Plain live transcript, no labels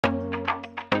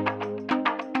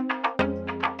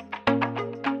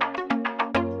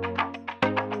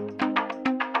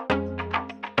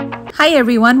Hi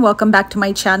everyone, welcome back to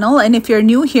my channel, and if you're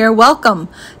new here, welcome.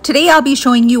 Today I'll be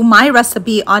showing you my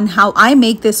recipe on how I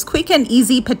make this quick and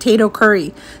easy potato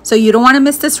curry. So you don't want to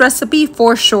miss this recipe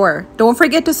for sure. Don't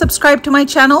forget to subscribe to my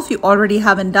channel if you already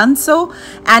haven't done so.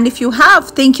 And if you have,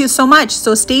 thank you so much.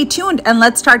 So stay tuned and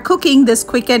let's start cooking this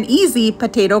quick and easy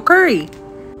potato curry.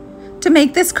 To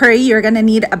make this curry, you're going to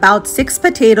need about 6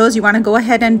 potatoes. You want to go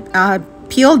ahead and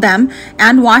peel them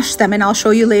and wash them, and I'll show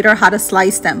you later how to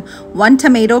slice them. 1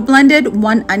 tomato blended,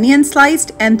 1 onion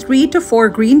sliced, and 3 to 4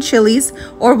 green chilies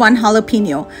or 1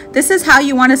 jalapeno. This is how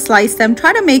you want to slice them.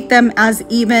 Try to make them as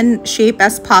even shape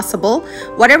as possible.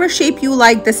 Whatever shape you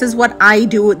like, this is what I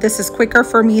do. This is quicker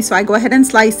for me, so I go ahead and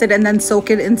slice it and then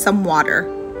soak it in some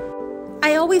water.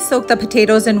 I always soak the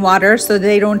potatoes in water so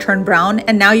they don't turn brown.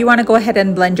 And now you want to go ahead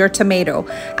and blend your tomato.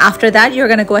 After that, you're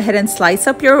going to go ahead and slice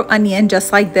up your onion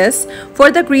just like this.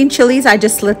 For the green chilies, I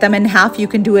just split them in half. You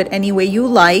can do it any way you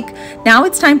like. Now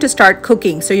it's time to start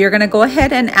cooking. So you're going to go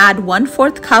ahead and add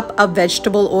 1/4 cup of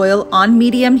vegetable oil on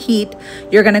medium heat.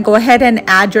 You're going to go ahead and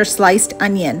add your sliced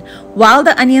onion. While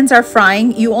the onions are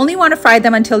frying, you only want to fry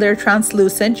them until they're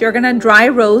translucent. You're going to dry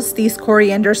roast these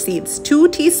coriander seeds, 2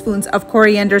 teaspoons of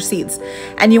coriander seeds.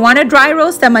 And you want to dry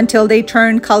roast them until they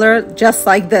turn color just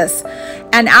like this.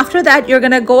 And after that, you're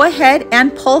going to go ahead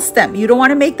and pulse them. You don't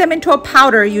want to make them into a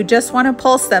powder. You just want to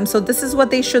pulse them. So this is what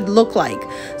they should look like.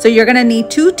 So you're going to need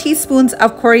 2 teaspoons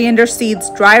of coriander seeds,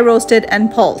 dry roasted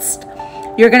and pulsed.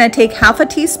 You're going to take 1/2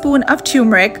 teaspoon of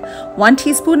turmeric, 1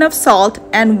 teaspoon of salt,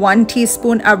 and 1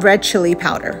 teaspoon of red chili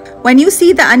powder. When you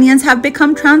see the onions have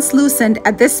become translucent,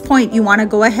 at this point, you want to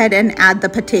go ahead and add the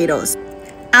potatoes.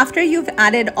 After you've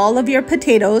added all of your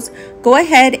potatoes, go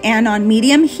ahead and on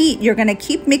medium heat, you're going to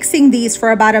keep mixing these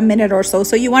for about a minute or so.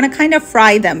 So you want to kind of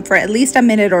fry them for at least a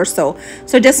minute or so.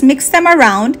 So just mix them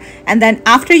around. And then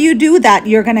after you do that,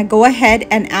 you're going to go ahead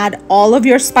and add all of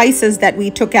your spices that we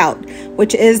took out,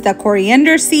 which is the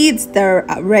coriander seeds, the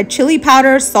red chili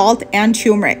powder, salt, and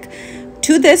turmeric.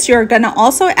 To this, you're going to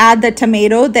also add the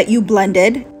tomato that you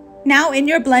blended. Now in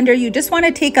your blender, you just want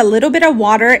to take a little bit of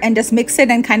water and just mix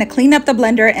it and kind of clean up the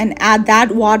blender and add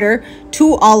that water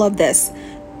to all of this.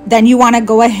 Then you want to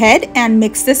go ahead and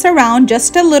mix this around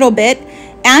just a little bit.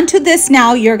 And to this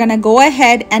now, you're going to go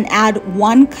ahead and add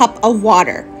 1 cup of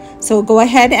water. So go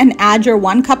ahead and add your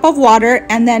 1 cup of water,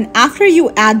 and then after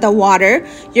you add the water,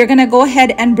 you're going to go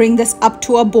ahead and bring this up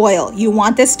to a boil. You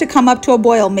want this to come up to a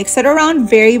boil. Mix it around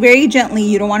very, very gently.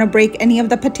 You don't want to break any of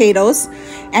the potatoes.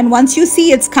 And once you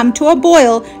see it's come to a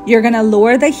boil, you're going to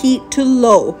lower the heat to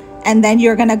low. And then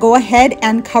you're going to go ahead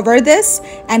and cover this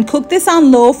and cook this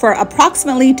on low for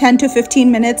approximately 10 to 15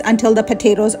 minutes until the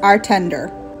potatoes are tender.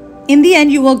 In the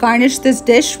end, you will garnish this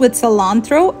dish with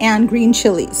cilantro and green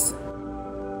chilies.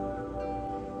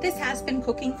 This has been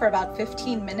cooking for about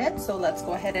 15 minutes, so let's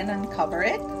go ahead and uncover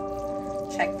it.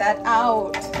 Check that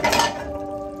out.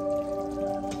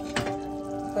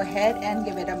 Go ahead and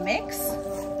give it a mix.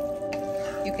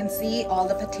 You can see all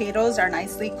the potatoes are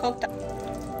nicely cooked.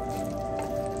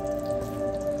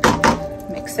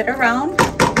 Mix it around.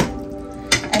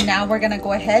 And now we're gonna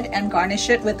go ahead and garnish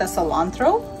it with the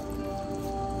cilantro,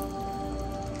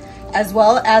 as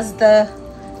well as the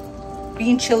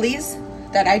green chilies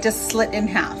that I just slit in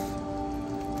half.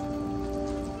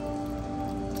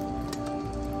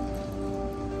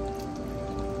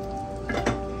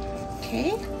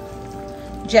 Okay,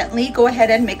 gently go ahead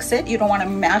and mix it. You don't want to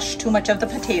mash too much of the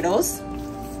potatoes.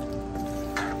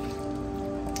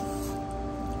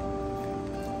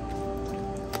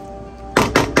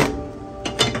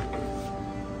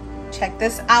 Check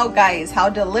this out, guys. How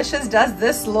delicious does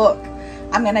this look?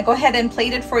 I'm gonna go ahead and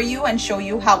plate it for you and show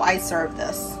you how I serve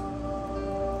this.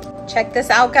 Check this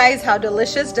out, guys. How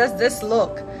delicious does this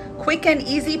look? Quick and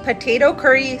easy potato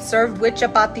curry served with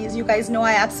chapatis. You guys know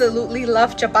I absolutely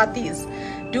love chapatis.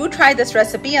 Do try this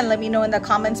recipe and let me know in the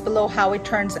comments below how it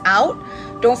turns out.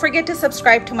 Don't forget to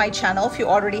subscribe to my channel if you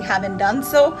already haven't done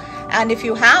so. And if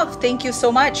you have, thank you so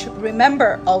much.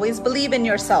 Remember, always believe in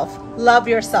yourself, love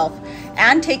yourself,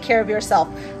 and take care of yourself.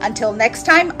 Until next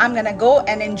time, I'm gonna go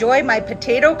and enjoy my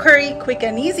potato curry, quick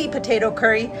and easy potato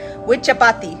curry with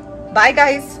chapati. Bye,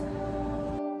 guys.